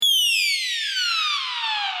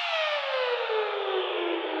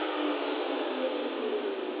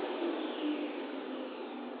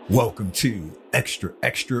Welcome to Extra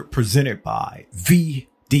Extra presented by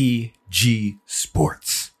VDG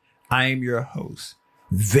Sports. I am your host,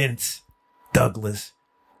 Vince Douglas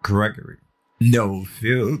Gregory. No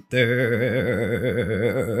filter.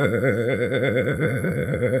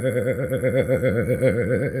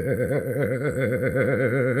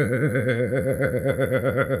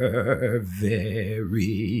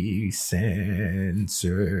 Very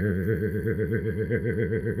censored.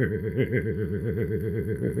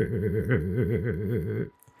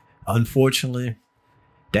 Unfortunately,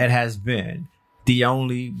 that has been the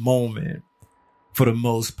only moment, for the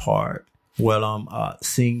most part, while I'm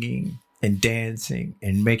singing and dancing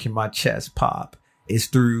and making my chest pop, is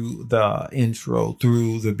through the intro,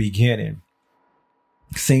 through the beginning.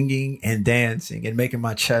 Singing and dancing and making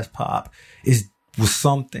my chest pop was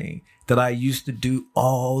something that I used to do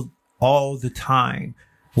all the time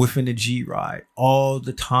within the G-Ride, all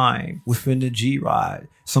the time within the G-Ride.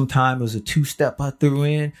 Sometimes it was a two-step I threw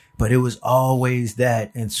in, but it was always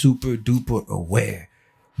that and super duper aware.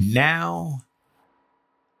 Now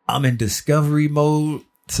I'm in discovery mode.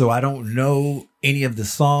 So I don't know any of the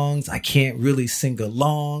songs. I can't really sing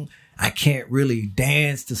along. I can't really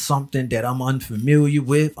dance to something that I'm unfamiliar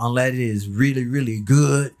with unless it is really, really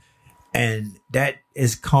good. And that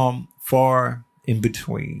has come far in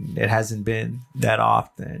between. It hasn't been that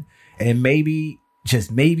often. And maybe, just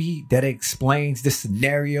maybe, that explains the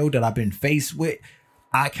scenario that I've been faced with.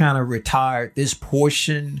 I kind of retired this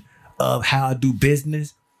portion of how I do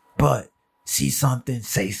business, but see something,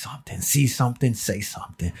 say something, see something, say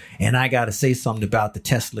something. And I got to say something about the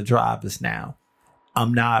Tesla drivers now.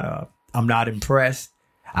 I'm not impressed.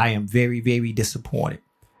 I am very, very disappointed.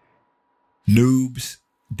 Noobs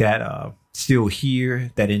that still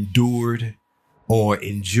here, that endured or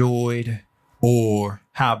enjoyed, or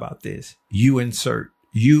how about this? You insert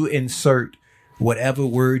whatever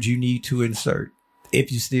word you need to insert.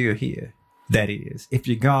 If you're still here, that is. If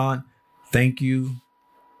you're gone, thank you.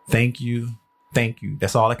 Thank you. Thank you.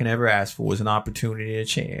 That's all I can ever ask for, is an opportunity and a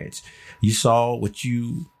chance. You saw what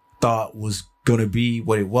you thought was going to be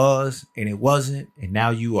what it was, and it wasn't. And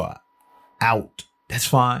now you are out. That's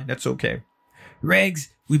fine. That's okay. Regs,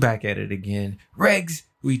 we back at it again. Regs,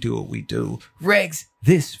 we do what we do. Regs,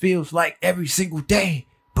 this feels like every single day,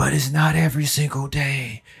 but it's not every single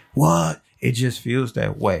day. What? It just feels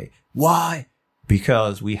that way. Why?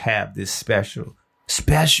 Because we have this special,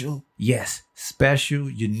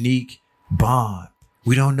 unique bond.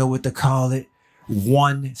 We don't know what to call it.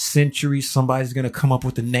 1 century, somebody's going to come up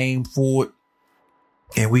with a name for it.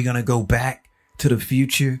 And we're going to go back to the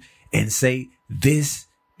future and say, this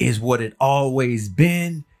is what it always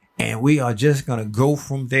been. And we are just going to go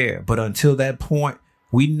from there. But until that point,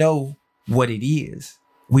 we know what it is.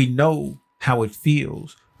 We know how it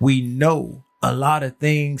feels. We know a lot of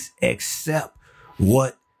things except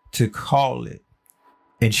what to call it.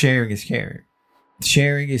 And sharing is caring.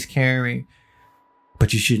 Sharing is caring,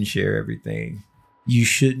 but you shouldn't share everything. You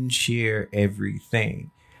shouldn't share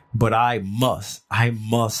everything. But I must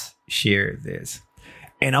share this.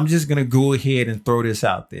 And I'm just going to go ahead and throw this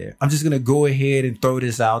out there. I'm just going to go ahead and throw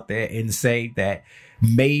this out there and say that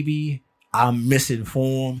maybe I'm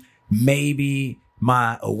misinformed. Maybe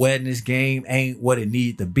my awareness game ain't what it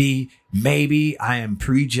needs to be. Maybe I am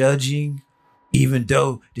prejudging, even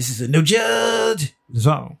though this is a no judge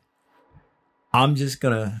zone. I'm just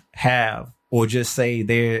going to have, or just say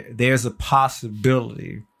there's a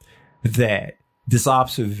possibility that this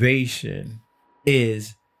observation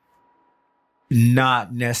is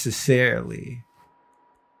not necessarily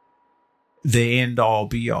the end all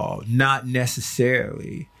be all, not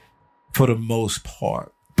necessarily for the most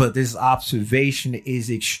part, but this observation is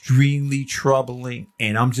extremely troubling.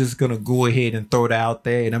 And I'm just going to go ahead and throw it out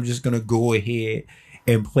there, and I'm just going to go ahead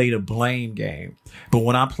and play the blame game. But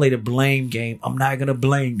when I play the blame game, I'm not going to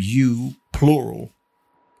blame you, plural.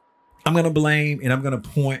 I'm going to blame, and I'm going to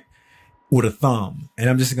point with a thumb. And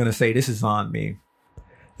I'm just going to say, this is on me.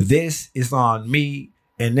 This is on me.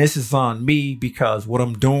 And this is on me because what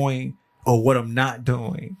I'm doing or what I'm not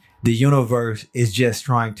doing, the universe is just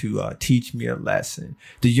trying to teach me a lesson.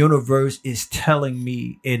 The universe is telling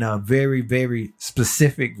me in a very, very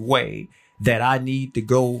specific way that I need to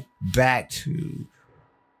go back to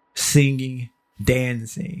singing,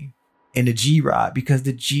 dancing, and the G-Ride, because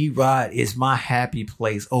the G-Ride is my happy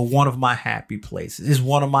place, or one of my happy places. It's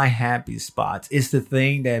one of my happy spots. It's the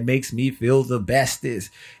thing that makes me feel the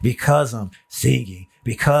bestest, because I'm singing,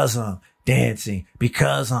 because I'm dancing,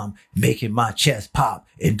 because I'm making my chest pop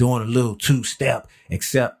and doing a little two-step,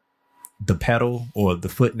 except the pedal or the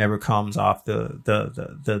foot never comes off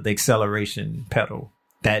the acceleration pedal.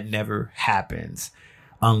 That never happens.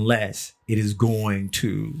 unless it is going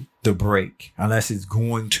to the brake, unless it's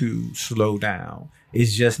going to slow down.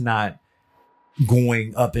 It's just not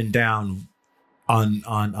going up and down on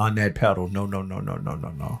that pedal.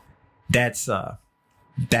 No.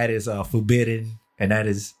 That is forbidden, and that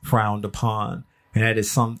is frowned upon, and that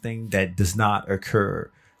is something that does not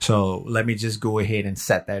occur. So let me just go ahead and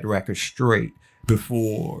set that record straight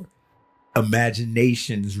before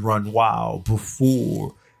imaginations run wild,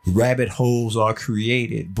 before rabbit holes are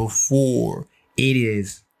created, before it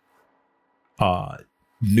is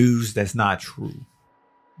news that's not true,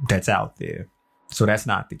 that's out there. So that's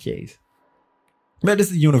not the case. But this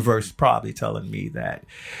is the universe probably telling me that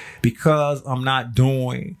because I'm not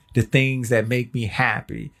doing the things that make me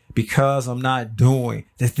happy, because I'm not doing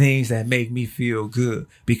the things that make me feel good,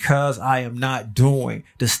 because I am not doing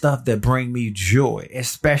the stuff that bring me joy,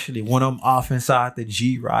 especially when I'm off inside the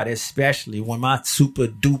G-Rod, especially when my super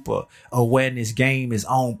duper awareness game is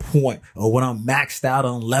on point, or when I'm maxed out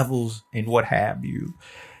on levels and what have you,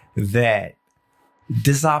 that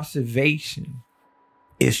this observation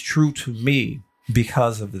is true to me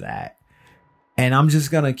because of that. And I'm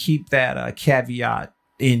just going to keep that caveat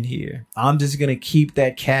in here. I'm just going to keep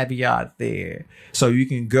that caveat there so you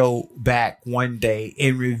can go back one day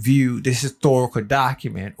and review this historical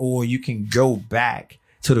document, or you can go back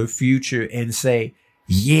to the future and say,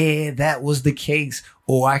 yeah, that was the case.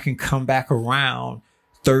 Or I can come back around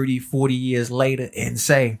 30, 40 years later and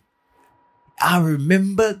say, I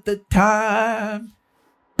remember the time,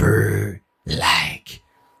 bird-like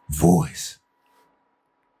voice.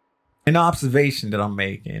 An observation that I'm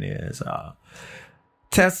making is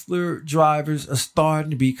Tesla drivers are starting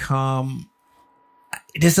to become,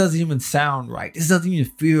 this doesn't even sound right. This doesn't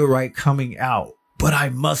even feel right coming out. But I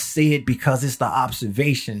must say it because it's the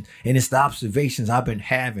observation, and it's the observations I've been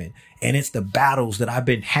having. And it's the battles that I've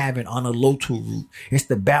been having on the Loto route. It's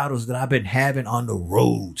the battles that I've been having on the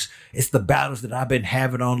roads. It's the battles that I've been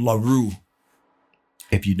having on La Rue.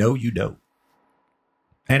 If you know, you know.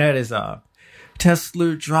 And that is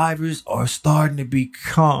Tesla drivers are starting to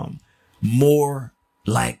become more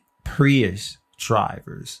like Prius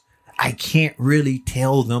drivers. I can't really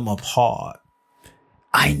tell them apart.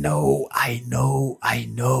 I know.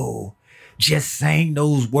 Just saying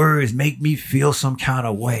those words make me feel some kind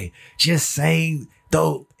of way. Just saying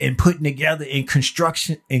though and putting together in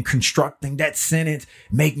constructing that sentence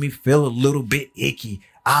make me feel a little bit icky.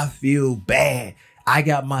 I feel bad. I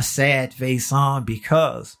got my sad face on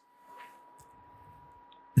because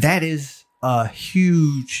that is a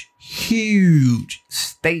huge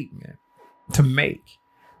statement to make.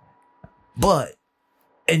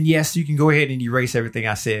 And yes, you can go ahead and erase everything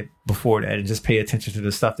I said before that and just pay attention to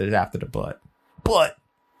the stuff that is after the but. But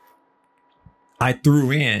I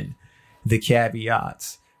threw in the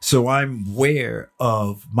caveats. So I'm aware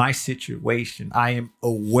of my situation. I am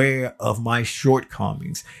aware of my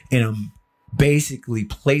shortcomings, and I'm basically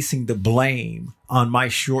placing the blame on my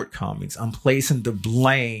shortcomings. I'm placing the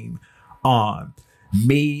blame on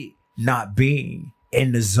me not being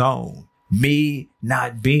in the zone, me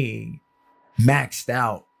not being maxed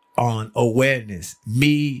out on awareness,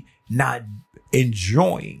 me not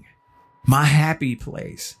enjoying my happy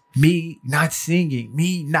place, me not singing,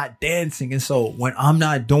 me not dancing. And so when I'm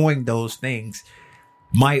not doing those things,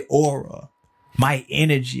 my aura, my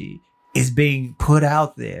energy is being put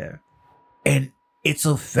out there, and it's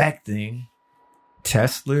affecting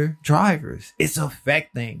Tesla drivers. It's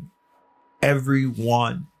affecting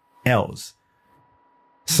everyone else.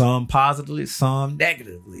 Some positively, some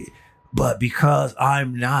negatively. But because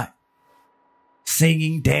I'm not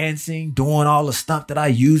singing, dancing, doing all the stuff that I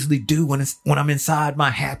usually do when I'm inside my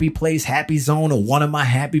happy place, happy zone, or one of my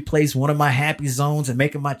happy zones, and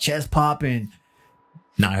making my chest pop and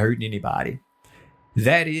not hurting anybody,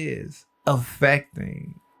 that is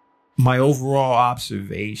affecting my overall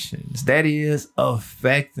observations. That is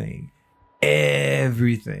affecting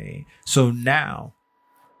everything. So now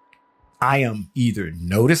I am either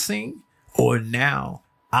noticing, or now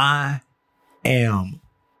I am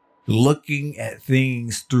looking at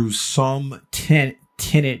things through some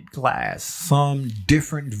tinted glass, some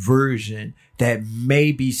different version that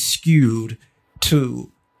may be skewed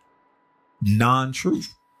to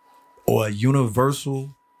non-truth or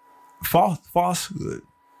universal falsehood.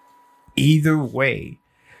 Either way,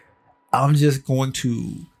 I'm just going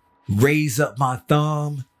to raise up my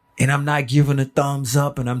thumb, and I'm not giving a thumbs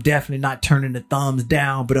up, and I'm definitely not turning the thumbs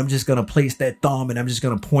down, but I'm just going to place that thumb and I'm just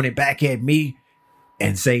going to point it back at me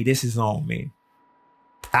and say, this is on me.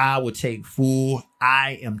 I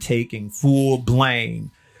am taking full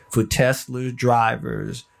blame for Tesla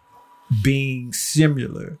drivers being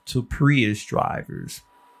similar to Prius drivers.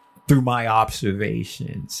 through my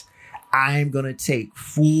observations. I'm going to take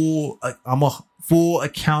full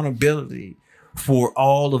accountability for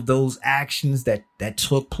all of those actions that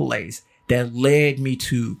took place that led me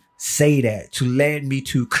to say that, to led me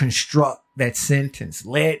to construct that sentence,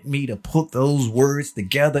 led me to put those words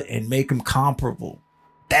together and make them comparable.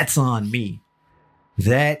 That's on me.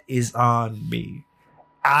 That is on me.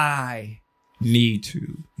 I need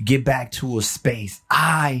to get back to a space.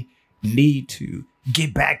 I need to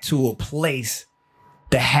get back to a place,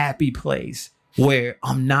 the happy place, where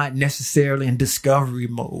I'm not necessarily in discovery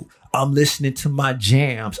mode. I'm listening to my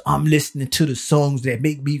jams. I'm listening to the songs that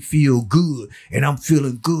make me feel good. And I'm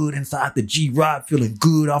feeling good inside the G-Rod, feeling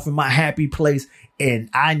good off in my happy place.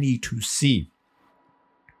 And I need to see.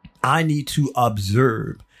 I need to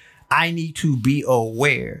observe. I need to be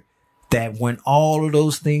aware that when all of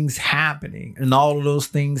those things happening and all of those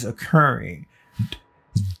things occurring,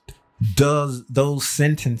 does those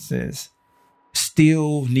sentences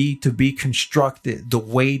still need to be constructed the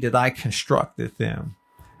way that I constructed them?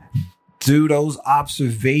 Do those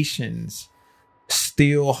observations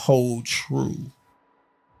still hold true?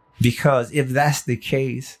 Because if that's the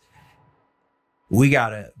case, we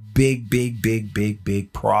got a big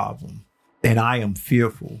problem. And I am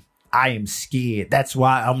fearful. I am scared. That's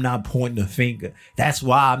why I'm not pointing the finger. That's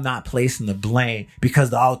why I'm not placing the blame,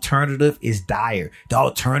 because the alternative is dire. The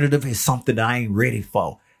alternative is something that I ain't ready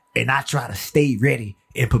for. And I try to stay ready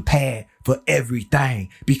and prepared for everything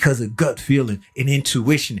because a gut feeling and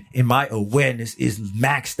intuition and my awareness is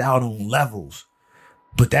maxed out on levels.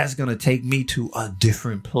 But that's going to take me to a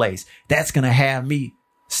different place. That's going to have me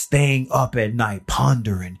staying up at night,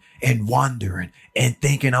 pondering and wondering and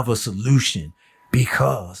thinking of a solution,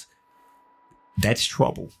 because that's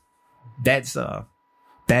trouble. That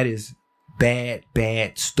is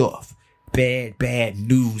bad stuff. Bad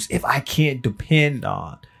news. If I can't depend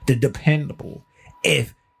on the dependable,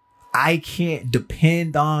 if I can't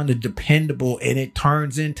depend on the dependable and it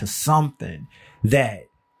turns into something that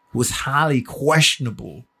was highly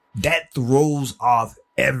questionable, that throws off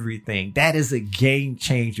everything. That is a game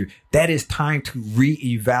changer. That is time to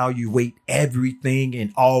reevaluate everything,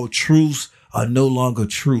 and all truths are no longer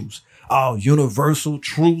truths. All universal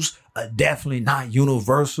truths are definitely not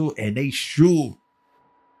universal, and they sure.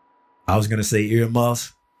 I was going to say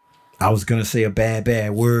earmuffs. I was going to say a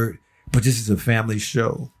bad word, but this is a family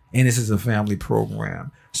show and this is a family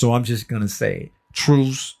program. So I'm just going to say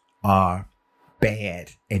truths are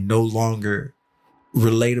bad and no longer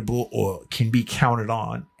relatable or can be counted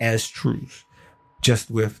on as truths, just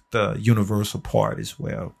with the universal part as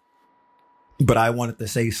well. But I wanted to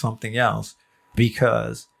say something else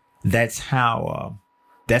because that's how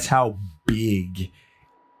big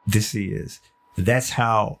this is. That's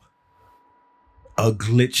how a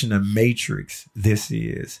glitch in the matrix this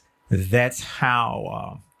is. That's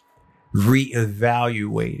how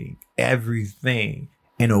reevaluating everything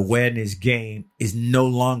in awareness game is no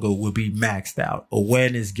longer will be maxed out.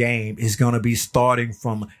 Awareness game is going to be starting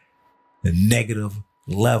from the negative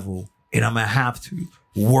level, and I'm going to have to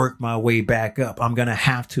work my way back up. I'm going to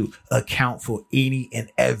have to account for any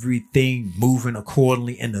and everything moving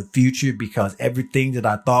accordingly in the future, because everything that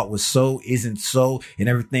I thought was so isn't so, and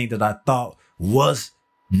everything that I thought was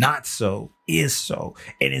not so is so.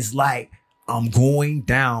 And it's like I'm going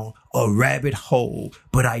down a rabbit hole,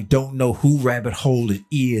 but I don't know who rabbit hole it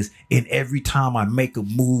is. And every time I make a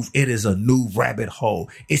move, it is a new rabbit hole.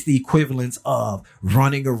 It's the equivalence of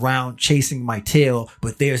running around chasing my tail,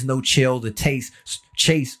 but there's no tail to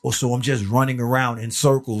chase, or so I'm just running around in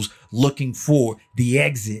circles looking for the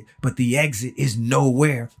exit, but the exit is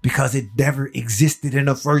nowhere because it never existed in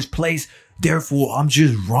the first place. Therefore, I'm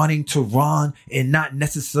just running to run and not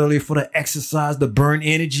necessarily for the exercise to burn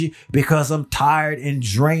energy, because I'm tired and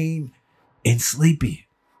drained and sleepy.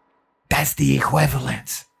 That's the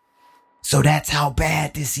equivalence. So that's how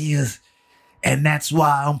bad this is. And that's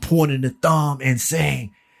why I'm pointing the thumb and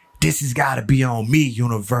saying, this has got to be on me,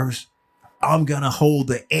 universe. I'm going to hold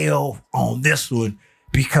the L on this one,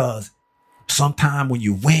 because sometime when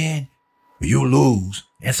you win, you lose.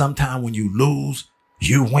 And sometime when you lose,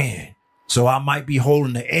 you win. So I might be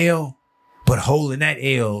holding the L, but holding that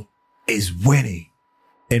L is winning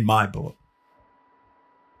in my book.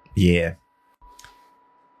 Yeah.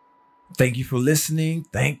 Thank you for listening.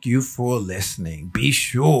 Be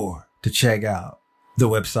sure to check out the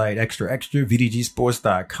website extra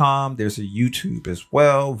vdgsports.com. There's a YouTube as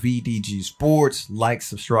well, VDG Sports. Like,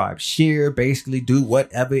 subscribe, share, basically do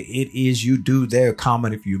whatever it is you do there.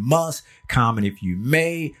 Comment if you must, comment if you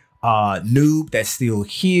may. Noob that's still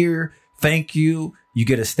here, thank you. You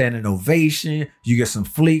get a standing ovation. You get some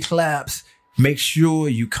flea claps. make sure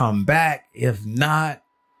you come back. If not,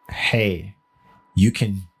 hey, you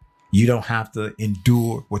don't have to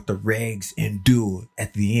endure what the regs endure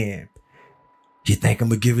at the end. You think I'm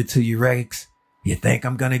going to give it to you, regs? You think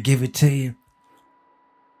I'm going to give it to you?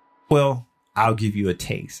 Well, I'll give you a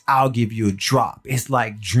taste. I'll give you a drop. It's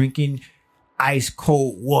like drinking ice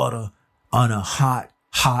cold water on a hot,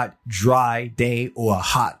 dry day or a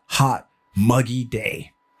hot, muggy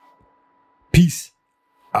day. Peace.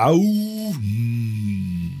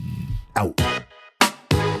 Out.